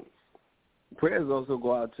prayers also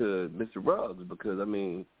go out to Mr. Ruggs because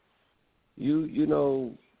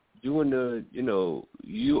you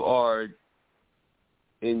are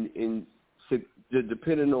in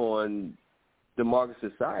depending on the mark of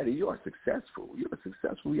society, you are successful. You're a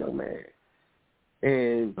successful young man.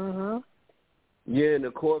 And you're in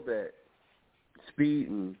a Corvette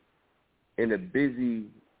speeding in a busy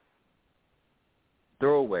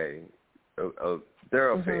thoroughfare.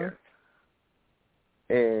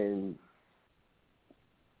 And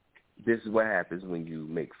this is what happens when you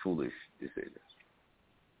make foolish decisions.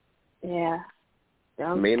 Yeah.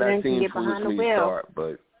 It may not seem foolish when you start,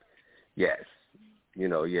 but yes.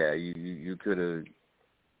 You could have,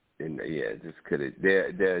 this could have,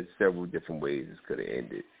 there are several different ways this could have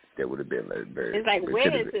ended that would have been very. It's like,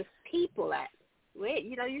 where is this people at? Where,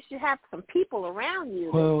 you should have some people around you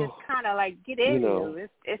that just kind of like get in you.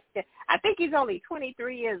 It's I think he's only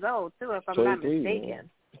 23 years old, too, if I'm not mistaken. Man.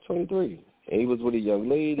 23. And he was with a young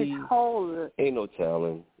lady. His whole... Ain't no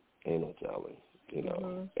telling. Ain't really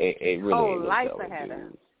whole ain't no life telling, ahead dude. of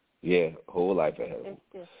him. Yeah, whole life ahead of him. It's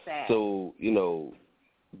just sad. So,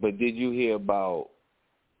 but did you hear about,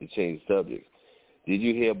 to change subjects, did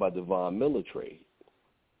you hear about the Von Miller trade?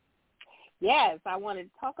 Yes, I wanted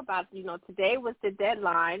to talk about, today was the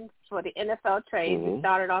deadline for the NFL trade. We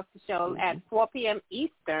started off the show at 4 p.m.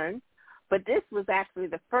 Eastern, but this was actually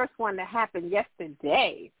the first one that happened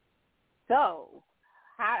yesterday. So,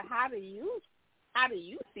 how do you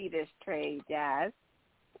see this trade, Jazz?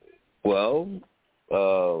 Well,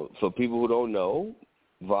 for people who don't know,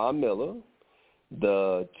 Von Miller,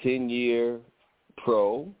 the 10-year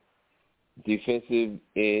pro defensive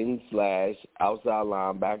end / outside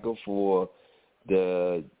linebacker for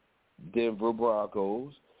the Denver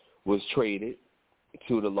Broncos, was traded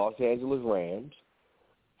to the Los Angeles Rams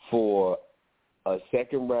for a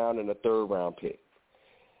second round and a third round pick.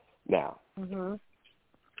 Now,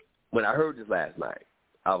 when I heard this last night,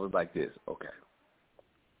 I was like this, okay.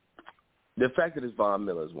 The fact that it's Von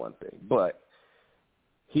Miller is one thing, but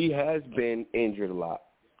he has been injured a lot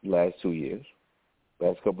last 2 years.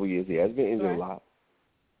 Last couple of years, he has been injured a lot.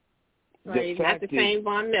 Right, he's not the same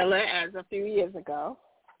Von Miller as a few years ago.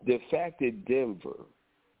 The fact that Denver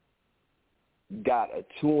got a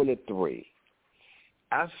 2-3,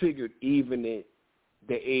 I figured even at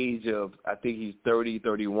the age of, I think he's 30,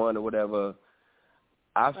 31 or whatever,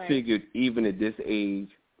 I figured even at this age,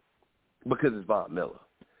 because it's Von Miller,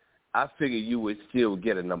 I figured you would still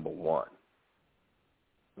get a number one.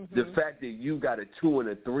 The fact that you got a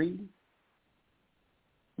 2-3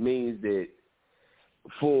 means that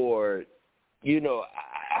for,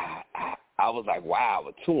 I was like, wow,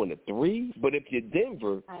 a 2-3. But if you're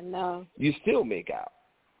Denver, I know you still make out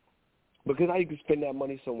because now you can spend that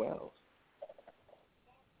money somewhere else.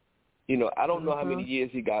 I don't know how many years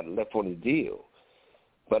he got left on his deal,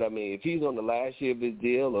 but I mean, if he's on the last year of his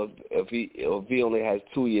deal, or if he only has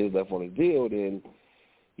 2 years left on his deal, then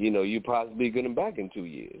you possibly get him back in 2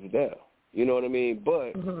 years. Now, you know what I mean?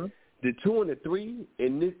 But the 2-3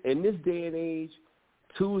 in this day and age,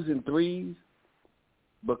 2s and 3s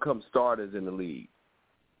become starters in the league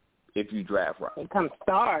if you draft right. They become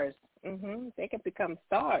stars. They can become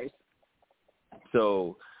stars.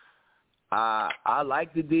 So I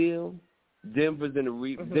like the deal. Denver's in a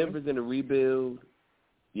rebuild.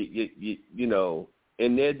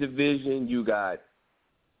 In their division, you got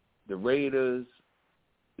the Raiders,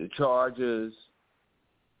 the Chargers,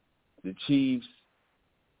 the Chiefs,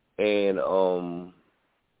 and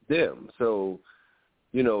them. So,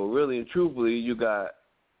 really and truthfully, you got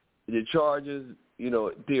the Chargers,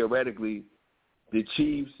 theoretically, the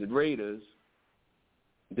Chiefs and Raiders,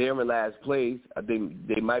 they're in last place. I think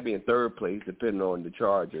they might be in third place, depending on the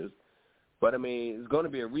Chargers. But, I mean, it's going to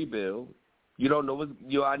be a rebuild. You don't know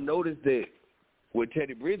I noticed that with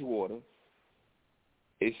Teddy Bridgewater,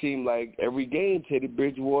 it seemed like every game Teddy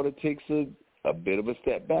Bridgewater takes a bit of a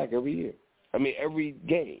step back every year. I mean, every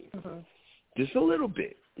game. Just a little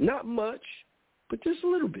bit. Not much, but just a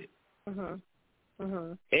little bit.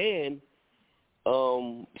 And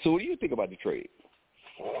so what do you think about the trade?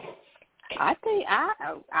 I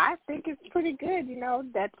think it's pretty good.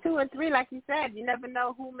 That 2 and 3, like you said, you never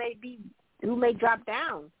know who may drop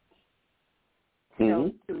down.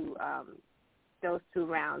 Those two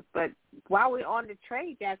rounds. But while we're on the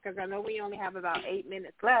trade, Jack, because I know we only have about 8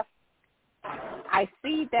 minutes left, I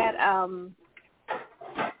see that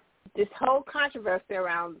this whole controversy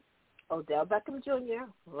around Odell Beckham Jr.,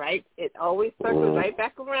 right? It always circles right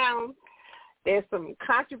back around. There's some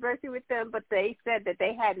controversy with them, but they said that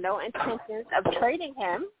they had no intentions of trading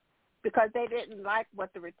him because they didn't like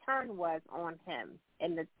what the return was on him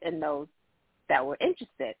in those that were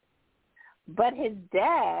interested. But his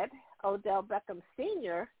dad, Odell Beckham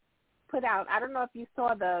Sr., put out, I don't know if you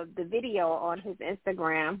saw the video on his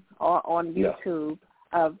Instagram or on YouTube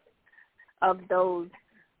of those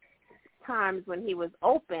times when he was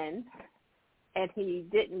open and he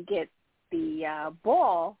didn't get the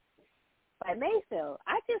ball by Mayfield.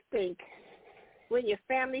 I just think when your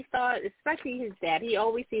family starts, especially his dad, he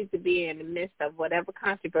always seems to be in the midst of whatever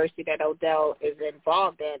controversy that Odell is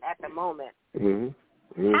involved in at the moment. Mm-hmm.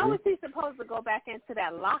 Mm-hmm. How is he supposed to go back into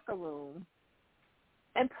that locker room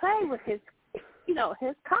and play with his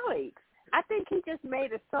colleagues? I think he just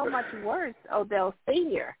made it so much worse, Odell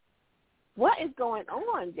Sr. What is going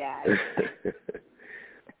on, Jazz?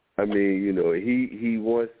 I mean, he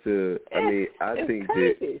wants to. I think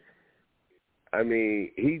crazy.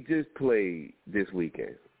 he just played this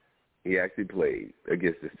weekend. He actually played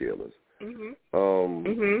against the Steelers.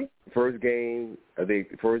 Mm-hmm. First game, I think.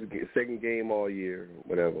 Second game all year,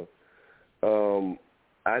 whatever.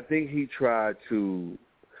 I think he tried to,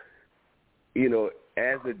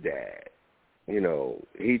 as a dad,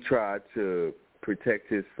 he tried to protect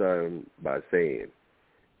his son by saying,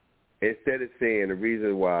 instead of saying the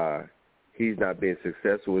reason why he's not being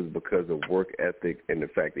successful is because of work ethic and the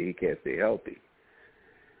fact that he can't stay healthy,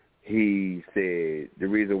 he said the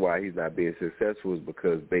reason why he's not being successful is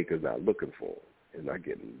because Baker's not looking for him and not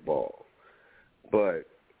getting involved. But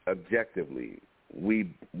objectively,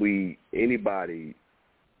 anybody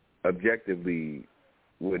objectively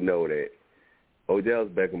would know that Odell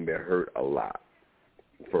Beckham been hurt a lot,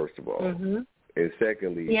 first of all. Mm-hmm. And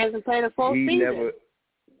secondly, he hasn't played a full season.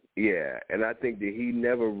 And I think that he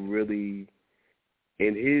never really, I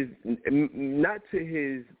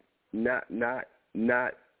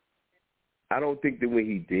don't think that when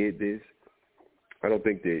he did this, I don't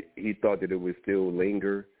think that he thought that it would still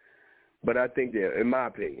linger. But I think that, in my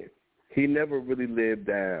opinion, he never really lived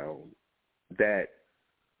down that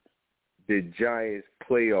the Giants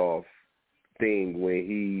playoff thing when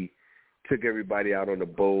he took everybody out on the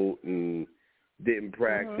boat and didn't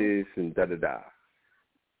practice and da-da-da.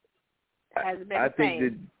 I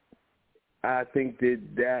think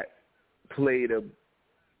that played a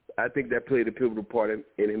pivotal part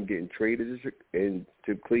in him getting traded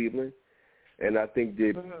to Cleveland, and I think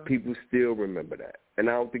that people still remember that, and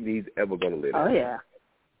I don't think that he's ever going to live.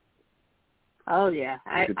 Oh yeah,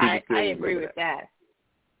 I agree with that.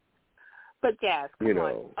 But Jazz, come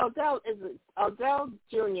on, Odell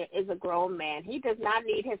Jr. is a grown man. He does not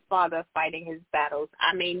need his father fighting his battles.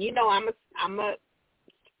 I mean, I'm a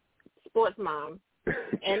sports mom,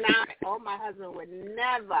 and my husband would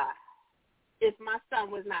never, if my son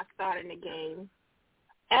was not starting the game,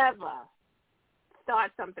 ever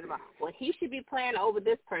start something about, well, he should be playing over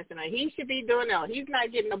this person, or he should be doing that. He's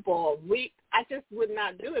not getting the ball. I just would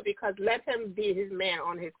not do it, because let him be his man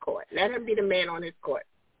on his court. Let him be the man on his court.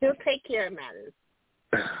 He'll take care of matters.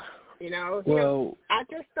 Well, I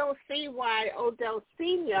just don't see why Odell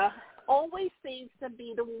Sr. always seems to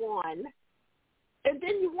be the one. And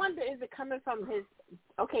then you wonder, is it coming from his,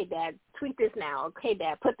 okay, Dad, tweet this now. Okay,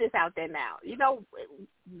 Dad, put this out there now.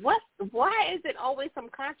 Why is it always some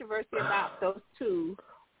controversy about those two,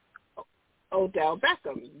 Odell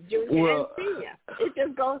Beckham, Jr. and Sr.? It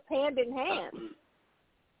just goes hand in hand.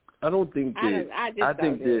 I don't think that. I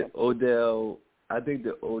think that Odell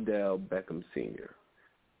Beckham Sr.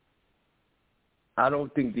 I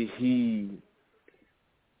don't think that he,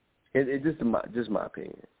 and just my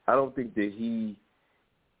opinion, I don't think that he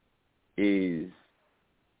is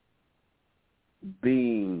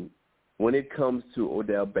being, when it comes to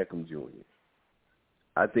Odell Beckham Jr.,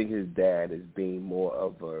 I think his dad is being more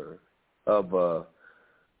of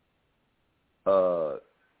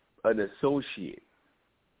an associate,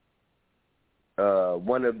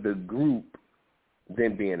 one of the group,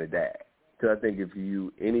 than being a dad. Because I think if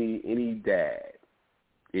you, any dad,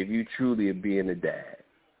 if you truly are being a dad,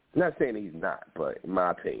 I'm not saying he's not, but in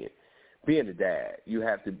my opinion, being a dad, you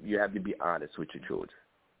have to be honest with your children.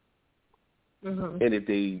 Mm-hmm. And if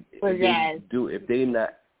they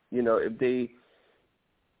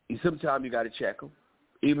sometimes you got to check them,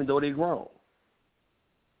 even though they're grown.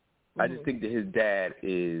 Mm-hmm. I just think that his dad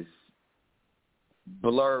is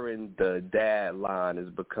blurring the dad line, is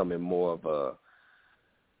becoming more of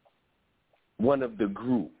one of the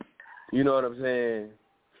group. You know what I'm saying?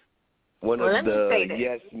 One of the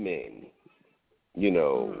yes men.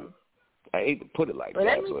 I hate to put it like that.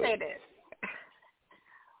 Let me say this.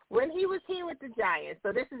 When he was here with the Giants,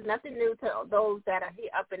 so this is nothing new to those that are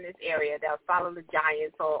here up in this area that follow the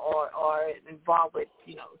Giants or involved with,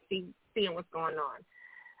 seeing what's going on.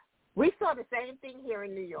 We saw the same thing here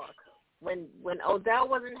in New York. When Odell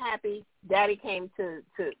wasn't happy, Daddy came to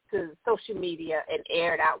social media and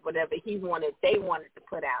aired out whatever they wanted to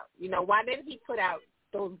put out. Why didn't he put out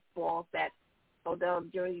those balls that Odell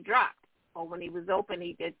Jr. dropped? Or when he was open,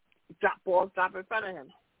 he did drop in front of him.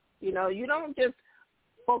 You know, you don't just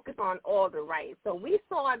focus on all the right. So we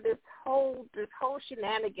saw this whole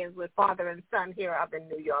shenanigans with father and son here up in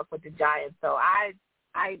New York with the Giants. So I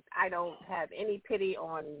don't have any pity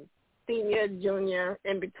on senior, junior,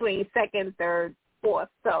 in between second, third, fourth.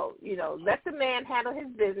 So, you know, let the man handle his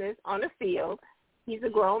business on the field. He's a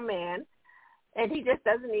grown man, and he just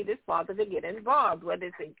doesn't need his father to get involved.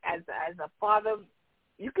 Whether it's as a father,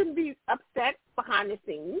 you can be upset behind the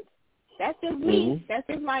scenes. That's just me. That's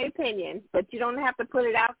just my opinion. But you don't have to put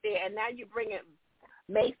it out there. And now you bring it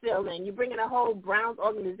Mayfield and you're bringing a whole Browns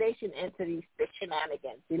organization into these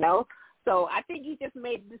shenanigans, you know. So I think he just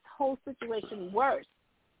made this whole situation worse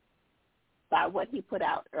by what he put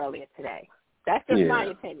out earlier today. That's just my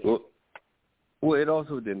opinion. Well, it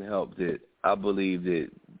also didn't help that I believe that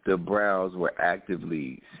the Browns were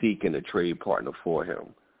actively seeking a trade partner for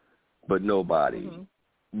him, but nobody,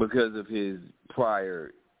 because of his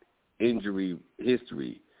prior injury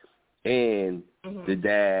history and the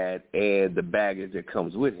dad and the baggage that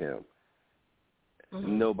comes with him,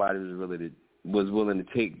 nobody was willing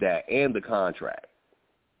to take that and the contract.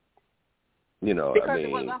 You know, because I mean,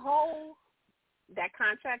 it was a whole that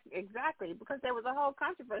contract exactly because there was a whole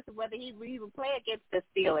controversy whether he would even play against the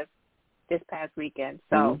Steelers this past weekend.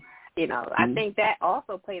 So you know, I think that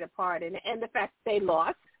also played a part in it, and the fact that they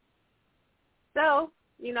lost. So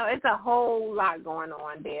you know, it's a whole lot going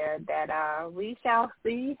on there that we shall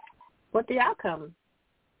see what the outcome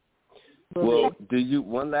will be.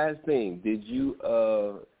 One last thing, did you,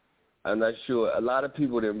 I'm not sure, a lot of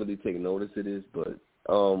people didn't really take notice of this, but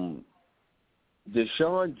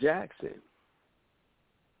Deshaun Jackson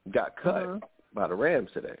got cut by the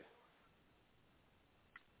Rams today.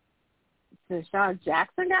 Deshaun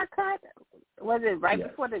Jackson got cut? Was it right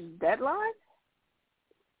before the deadline?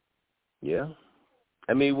 Yeah.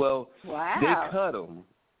 I mean, they cut him,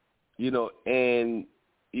 you know, and,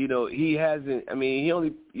 you know, he hasn't, I mean, he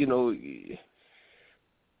only, you know,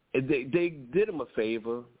 they did him a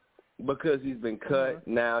favor because he's been cut.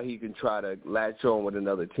 Now he can try to latch on with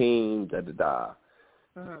another team,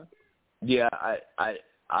 Yeah, I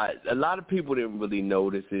a lot of people didn't really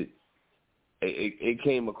notice it. It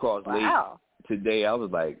came across late today. I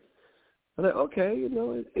was like, okay, you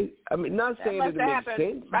know, I mean, not saying that it makes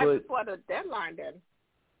sense, right but before the deadline then.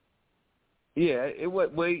 Yeah,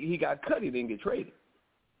 he got cut. He didn't get traded.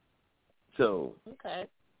 So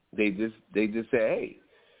they just said, hey,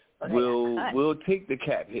 we'll take the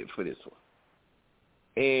cap hit for this one.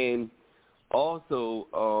 And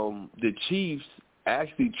also, the Chiefs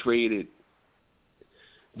actually traded.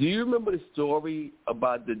 Do you remember the story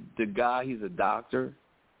about the guy? He's a doctor,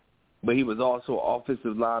 but he was also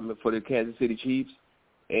offensive lineman for the Kansas City Chiefs,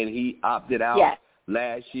 and he opted out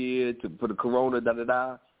last year for the corona.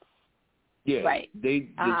 Yeah, the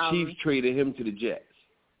Chiefs traded him to the Jets.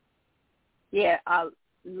 Yeah,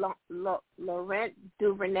 Laurent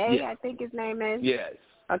Duvernay, I think his name is. Yes.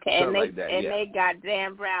 Okay, and they got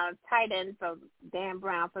Dan Brown, tight end from Dan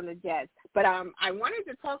Brown from the Jets. But I wanted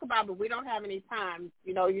to talk about, but we don't have any time.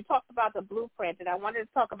 You know, you talked about the blueprint, and I wanted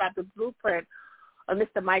to talk about the blueprint of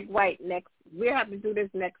Mr. Mike White next. We'll have to do this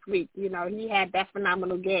next week. You know, he had that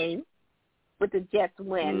phenomenal game with the Jets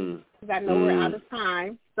win. Because I know we're out of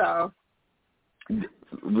time, so.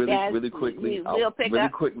 Really quickly,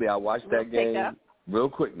 I watched that game. Real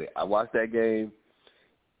quickly, I watched that game.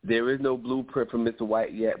 There is no blueprint for Mr.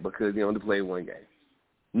 White yet because he only played one game.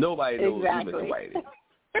 Nobody knows who Mr. White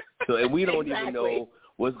is. So, and we don't even know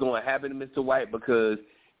what's going to happen to Mr. White because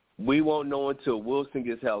we won't know until Wilson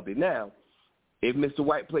gets healthy. Now, if Mr.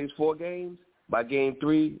 White plays 4 games, by game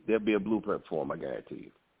 3, there'll be a blueprint for him, I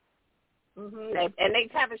guarantee you. And they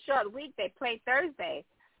have a short week. They play Thursday.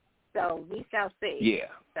 So we shall see. Yeah.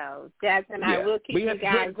 So Jazz and I will keep you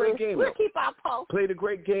guys. We'll keep our pulse. Played a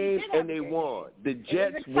great game and they won. The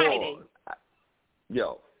Jets won.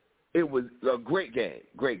 Yo, it was a great game.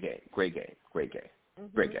 Great game.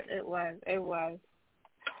 It was.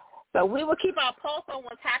 So we will keep our pulse on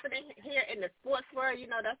what's happening here in the sports world. You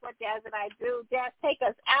know, that's what Jazz and I do. Jazz, take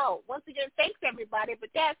us out. Once again, thanks everybody.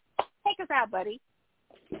 But Jazz, take us out, buddy.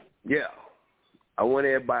 Yeah. I want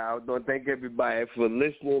to thank everybody for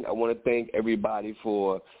listening. I want to thank everybody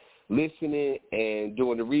for listening and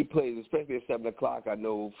doing the replays, especially at 7 o'clock. I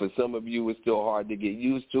know for some of you it's still hard to get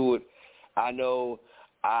used to it. I know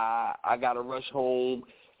I got to rush home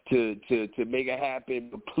to make it happen,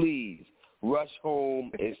 but please rush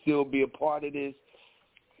home and still be a part of this.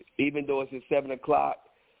 Even though it's at 7 o'clock,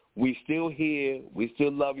 we still here. We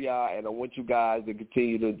still love y'all, and I want you guys to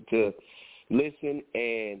continue to listen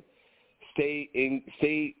and stay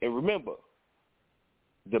and remember,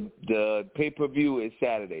 the pay-per-view is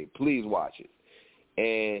Saturday. Please watch it.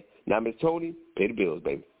 And now, Miss Tony, pay the bills,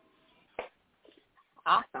 baby.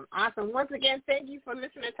 Awesome. Once again, thank you for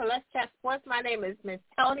listening to Let's Chat Sports. My name is Miss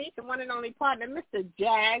Tony, the one and only partner, Mr.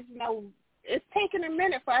 Jazz. You know, it's taken a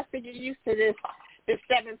minute for us to get used to this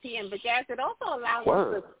 7 p.m. But, Jazz, it also allows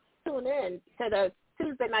us to tune in to the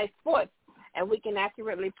Tuesday Night Sports, and we can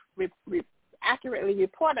accurately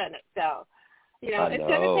report on it. So, you know, it's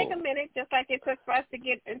going to take a minute, just like it took for us to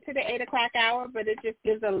get into the 8 o'clock hour, but it just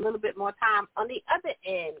gives a little bit more time on the other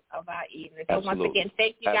end of our evening. So, once again,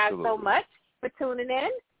 thank you guys so much for tuning in.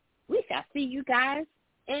 We shall see you guys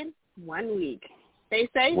in 1 week. Stay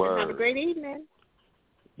safe and have a great evening.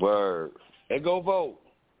 Word. And go vote.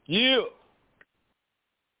 Yeah.